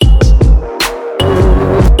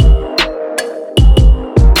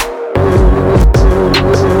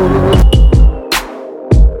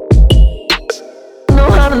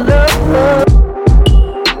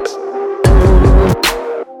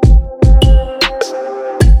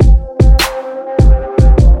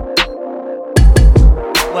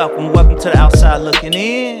looking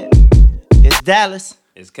in. It's Dallas.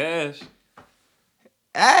 It's Cash.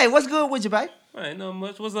 Hey, what's good with you, babe? Ain't no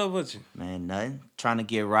much. What's up with you? Man, nothing. Trying to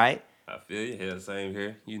get right. I feel you. Here, same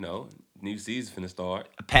here. You know, new season finna start.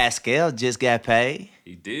 Pascal just got paid.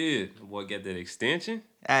 He did. Boy, got that extension.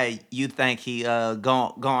 Hey, you think he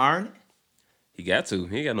gon' earn it? He got to.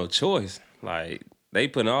 He ain't got no choice. Like they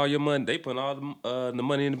putting all your money. They putting all the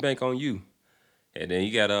money in the bank on you. And then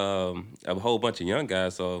you got a whole bunch of young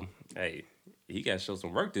guys. So hey, he got to show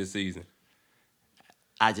some work this season.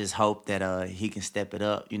 I just hope that he can step it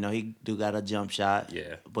up. You know, he do got a jump shot.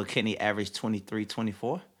 Yeah. But can he average 23,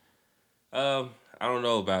 24? I don't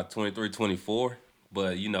know about 23, 24,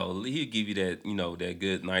 but you know he'll give you that that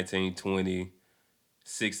good 19, 20,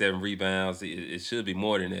 6, 7 rebounds. It should be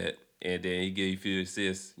more than that, and then he give you a few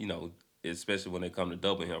assists. You know, especially when they come to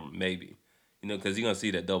double him, maybe. You know, because you're gonna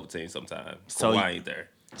see that double team sometime. So Kawhi ain't there.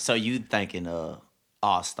 So you thinking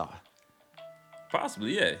All-Star?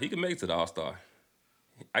 Possibly, yeah. He can make it to the All-Star.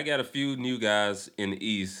 I got a few new guys in the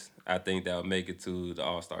East. I think that'll make it to the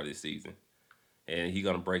All-Star this season. And he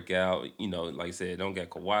gonna break out. You know, like I said, don't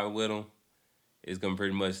got Kawhi with him. It's gonna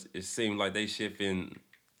pretty much. It seems like they shifting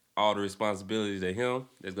all the responsibilities to him.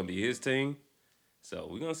 That's gonna be his team. So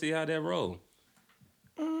we're gonna see how that roll.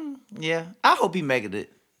 Yeah, I hope he make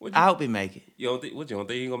it. I hope he make it. You don't think? What you don't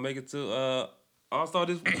think he gonna make it to All Star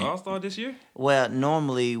this year? Well,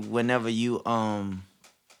 normally whenever you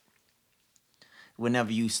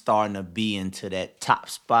starting to be into that top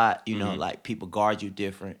spot, you know, like people guard you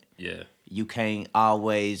different. Yeah. You can't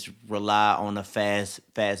always rely on the fast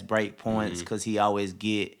break points because he always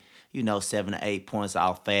get 7 to 8 points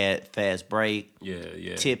off fast break.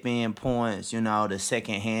 Yeah. Tip in points. The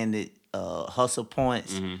second handed hustle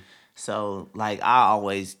points. So like I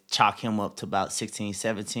always chalk him up to about 16,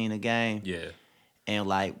 17 a game. Yeah. And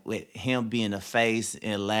like with him being the face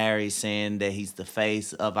and Larry saying that he's the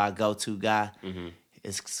face of our go-to guy,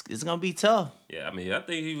 it's gonna be tough. Yeah, I mean, I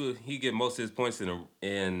think he get most of his points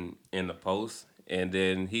in the post, and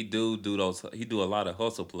then he do a lot of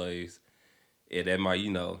hustle plays, and that might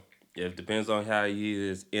it depends on how he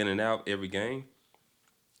is in and out every game.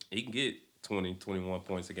 He can get 20, 21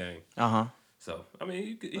 points a game. So I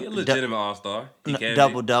mean, he a legitimate All-Star. He can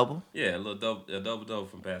Double. Yeah, a double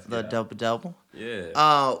from Pascal. The double.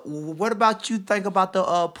 Yeah. What about you think about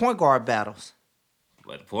the point guard battles?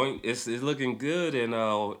 But the point it's looking good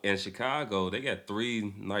in Chicago. They got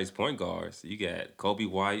 3 nice point guards. You got Kobe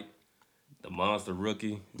White, the monster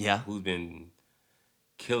rookie, who's been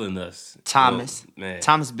killing us. Thomas, man.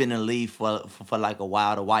 Thomas been in the league for like a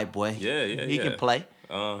while. The white boy. Yeah. He can play.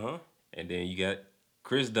 And then you got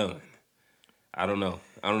Chris Dunn. I don't know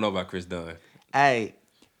about Chris Dunn. Hey,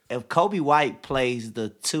 if Kobe White plays the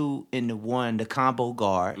 2 and the 1, the combo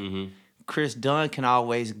guard, Chris Dunn can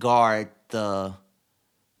always guard the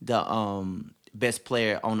best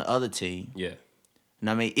player on the other team. Yeah. And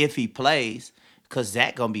I mean, if he plays, because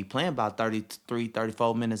Zach going to be playing about 33,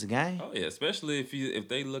 34 minutes a game. Oh, yeah, especially if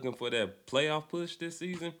they looking for that playoff push this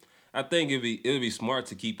season. I think it'd be smart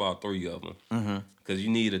to keep all 3 of them. Because you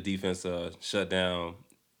need a defense shutdown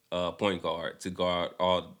point guard to guard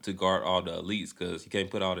all the elites, because you can't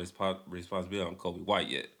put all this responsibility on Kobe White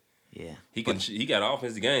yet. Yeah. He got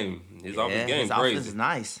offensive game. His offensive game his crazy. Offense is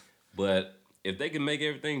nice. But if they can make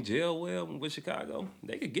everything gel well with Chicago,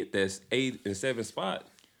 they could get that 8 and 7 spot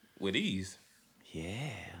with ease.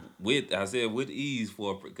 Yeah. With ease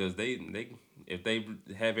because if they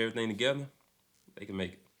have everything together, they can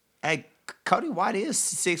make it. Hey, Cody White is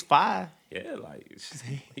 6'5". Yeah, like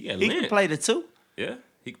he can play the 2. Yeah,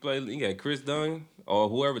 he can play. He got Chris Dunn or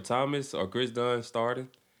whoever, Thomas or Chris Dunn starting,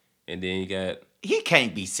 and then you got. He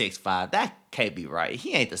can't be 6'5". That can't be right.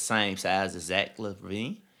 He ain't the same size as Zach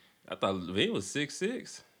LaVine. I thought LaVine was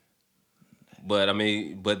 6'6". But I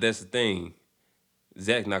mean, that's the thing.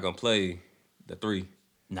 Zach not gonna play the 3.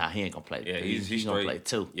 Nah, he ain't gonna play. Yeah, he's gonna play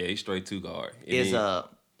 2. Yeah, he's straight 2 guard. And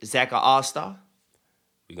is Zach an All-Star?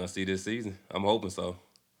 We gonna see this season. I'm hoping so.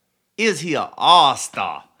 Is he an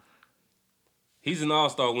All-Star? He's an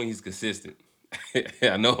All-Star when he's consistent.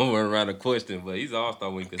 I know I'm running around a question, but he's an All-Star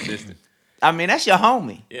when he's consistent. I mean, that's your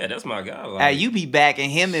homie. Yeah, that's my guy. Like, hey, you be backing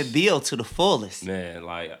him and Bill to the fullest. Man,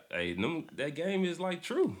 like, hey, that game is like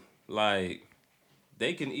true. Like,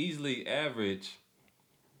 they can easily average.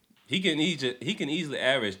 He can easily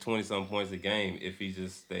average 20-something points a game if he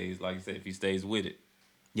just stays, like you said, if he stays with it.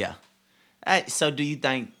 Yeah. Hey, so do you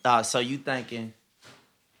think? So you thinking,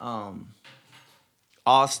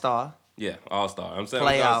 All-Star? Yeah, All-Star. I'm saying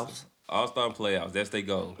playoffs. All-Star and playoffs. That's their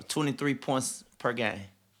goal. 23 points per game.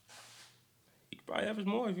 He could probably average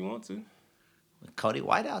more if you want to. Cody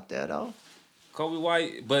White out there though. Kobe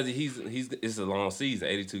White, but he's it's a long season,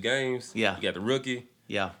 82 games. Yeah. You got the rookie.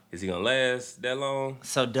 Yeah. Is he gonna last that long?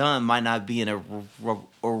 So Dunn might not be in a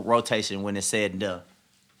rotation when it's said and done.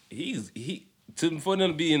 For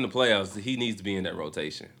them to be in the playoffs, he needs to be in that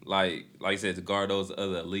rotation. Like I said, to guard those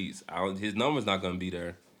other elites. His number's not gonna be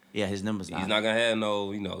there. Yeah, his numbers He's not gonna have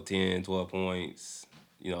no, 10, 12 points.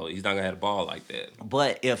 He's not gonna have the ball like that.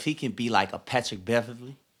 But if he can be like a Patrick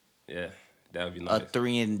Beverly, Yeah, that would be nice. a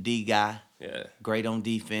 3-and-D guy, Yeah, great on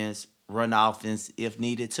defense, run offense if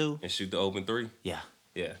needed to. and shoot the open three. Yeah,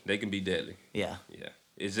 Yeah, they can be deadly. yeah, Yeah,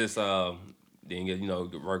 it's just then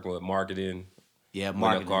working with marketing, yeah. win a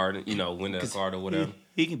Marketing. card, win a card or whatever.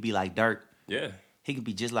 He can be like Dirk. Yeah, He can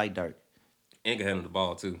be just like Dirk. and can handle the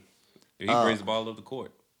ball too. He brings the ball up the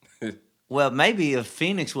court. Well, maybe if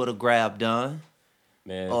Phoenix would have grabbed Dunn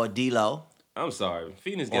Man, or D'Lo I'm sorry,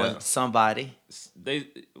 Phoenix or got somebody. they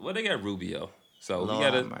got Rubio, so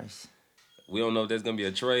Lord have mercy. we don't know if there's gonna be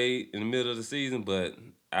a trade in the middle of the season, but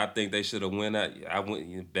I think they should have went out. I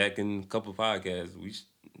went back in a couple podcasts.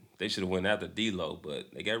 They should have went after D'Lo,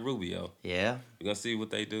 but they got Rubio. Yeah. We're gonna see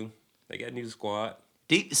what they do. They got a new squad.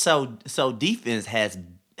 So defense has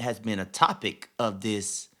been a topic of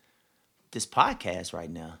this podcast right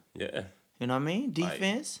now. Yeah, You know what I mean?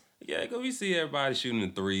 Defense. yeah. Cause we see everybody shooting the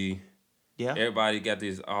three. Yeah. Everybody got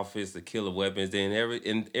these offensive killer weapons. Then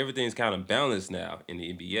everything's kind of balanced now in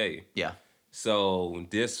the NBA. Yeah. So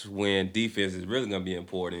this when defense is really gonna be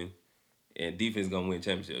important, and defense is gonna win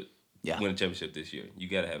championship. Yeah. Win a championship this year. You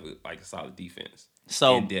gotta have a solid defense.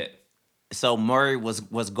 So in depth. so Murray was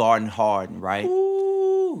guarding Harden, right?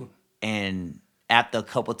 Ooh. And after a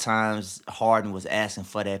couple times, Harden was asking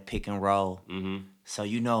for that pick and roll. Mm-hmm. So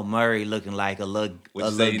Murray looking like a little Would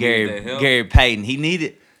you say he needed that help? Gary Payton. He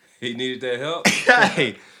needed. He needed that help.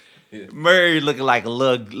 Hey, Yeah. Murray looking like a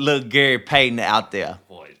little Gary Payton out there.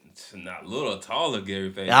 Boy, not a little taller Gary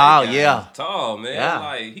Payton. Oh, That guy yeah. was tall, man. Yeah.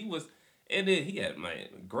 Like he was, and then he had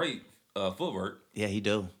great footwork. Yeah, he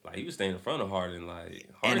do. Like he was staying in front of Harden. Like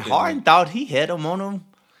And couldn't- Harden thought he had him on him.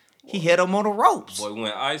 He had him on the ropes. Boy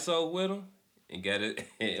went ISO with him and got it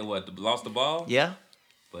and lost the ball. Yeah.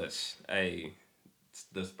 But hey,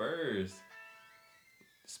 the Spurs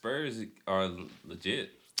are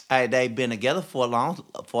legit. Hey, they've been together for a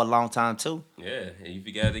long time too. Yeah, and you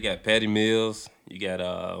forgot they got Patty Mills. You got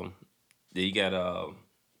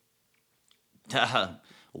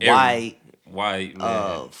White, White,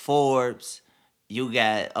 man. Forbes. You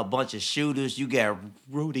got a bunch of shooters. You got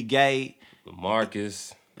Rudy Gay.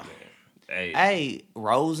 Marcus. Hey, Hey,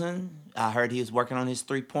 Rosen. I heard he was working on his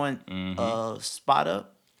 3-point spot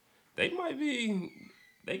up. they could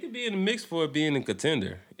be in the mix for being a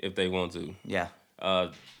contender if they want to. Yeah.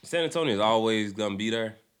 San Antonio is always gonna be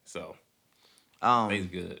there, so they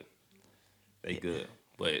good. They good.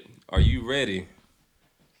 But are you ready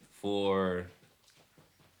for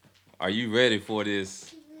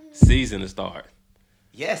this season to start?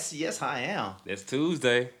 Yes, I am. That's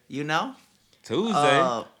Tuesday. You know?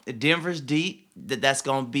 Tuesday. Denver's deep. That's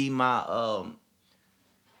gonna be my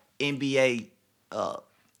NBA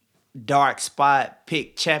dark spot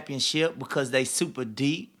pick championship because they super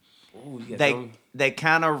deep. Ooh, you got They them. they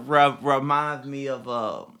kind of remind me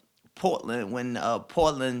of Portland when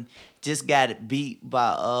Portland just got it beat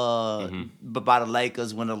by by the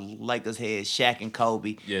Lakers when the Lakers had Shaq and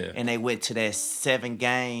Kobe. Yeah. And they went to that 7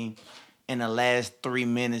 game. In the last 3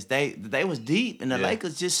 minutes, they was deep, and the Yeah.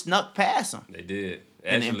 Lakers just snuck past them. They did.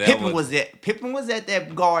 And then Actually, Pippen was at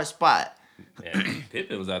that guard spot. Man,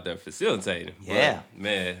 Pippen was out there facilitating. Yeah. But,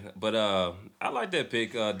 man. But I like that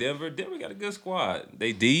pick. Denver got a good squad.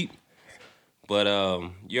 They deep. But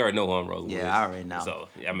you already know who I'm rolling with. Yeah, I already know. So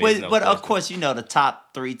I mean, but it's no but of question. course, the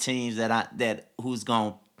top 3 teams that who's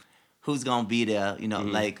gonna be there.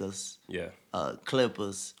 Lakers, Yeah.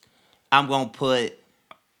 Clippers. I'm gonna put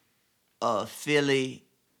Philly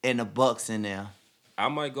and the Bucks in there. I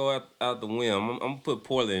might go out the whim. I'm gonna put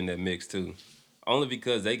Portland in that mix too, only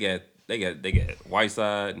because they got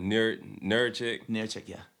Whiteside, Nurkic, Nurkic,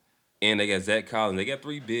 yeah. and they got Zach Collins. They got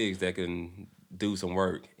 3 bigs that can do some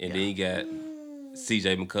work, and then you got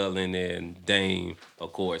C.J. McCollum and Dame,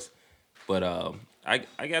 of course. But I'm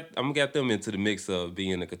gonna get them into the mix of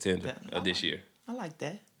being a contender of this year. I like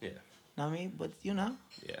that. Yeah, I mean, but yeah.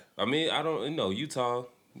 I mean, I don't Utah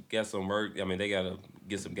got some work. I mean, they gotta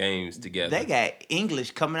get some games together. they got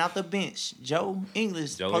English coming off the bench. Joe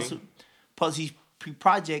English Joe supposed his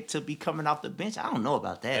project to be coming off the bench. I don't know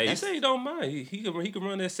about that. Hey, you say he don't mind. He can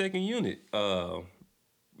run that second unit. Good.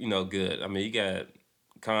 I mean, you got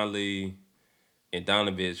Conley and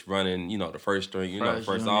Donovich running. The first string. The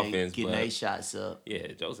first unit, offense. getting But 8 shots up. yeah,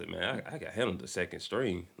 Joseph, man, I got him the second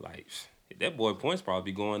string. Like that boy points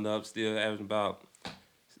probably going up, still averaging about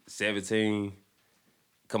 17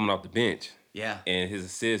 coming off the bench. Yeah. And his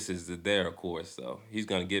assists is there, of course. So he's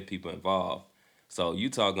gonna get people involved. So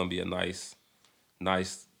Utah gonna be a nice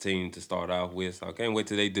team to start off with. So I can't wait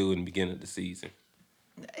till they do in the beginning of the season.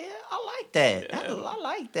 Yeah, I like that. Yeah. I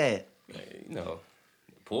like that. You know,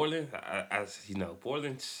 Portland.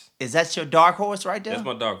 Portland. Is that your dark horse right there? That's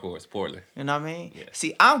my dark horse, Portland. You know what I mean? Yeah.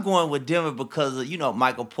 See, I'm going with Denver because of,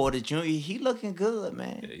 Michael Porter Jr. He looking good,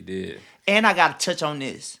 man. Yeah, he did. And I got to touch on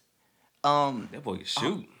this. That boy can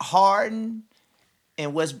shoot. Harden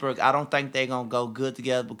and Westbrook, I don't think they're going to go good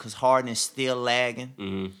together because Harden is still lagging.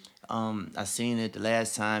 Mm-hmm. I seen it the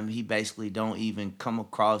last time. He basically don't even come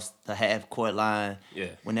across the half-court line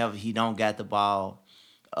whenever he don't got the ball.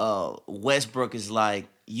 Westbrook is like,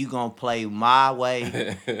 you gonna play my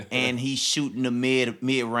way, and he's shooting the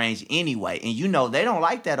mid-range anyway. And they don't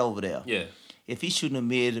like that over there. Yeah. If he's shooting the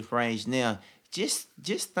mid-range now, just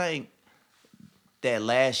think that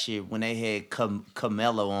last year when they had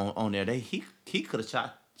Carmelo on there, he could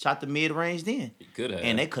have shot the mid-range then. He could have.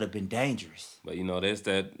 And they could have been dangerous. But there's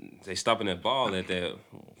that they stopping that ball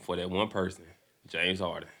for that one person, James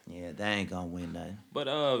Harden. Yeah, they ain't gonna win nothing.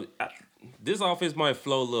 But this offense might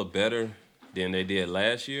flow a little better than they did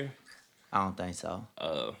last year. I don't think so.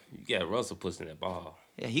 You got Russell pushing that ball.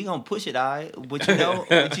 Yeah, he gonna push it, all right. But you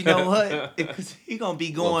know what? He gonna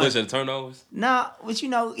be going pushing turnovers. Nah, but he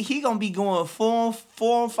gonna be going 4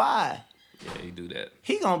 and 5. Yeah, he do that.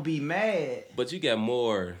 He gonna be mad. But you got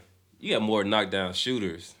more knockdown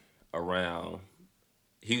shooters around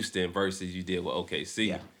Houston versus you did with OKC.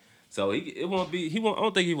 Yeah. So I don't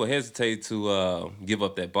think he will hesitate to give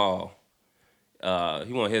up that ball.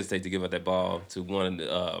 He won't hesitate to give up that ball to one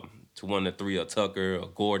of the three, or Tucker or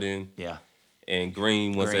Gordon. Yeah. And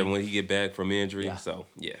Green when he get back from injury. Yeah. So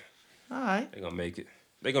yeah. All right. They're gonna make it.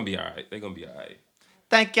 They're gonna be all right.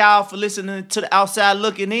 Thank y'all for listening to the Outside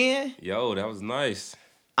Looking In. Yo, that was nice.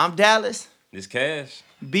 I'm Dallas. This Cash.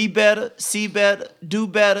 Be better, see better, do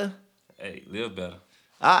better. Hey, live better.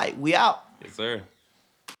 All right, we out. Yes, sir.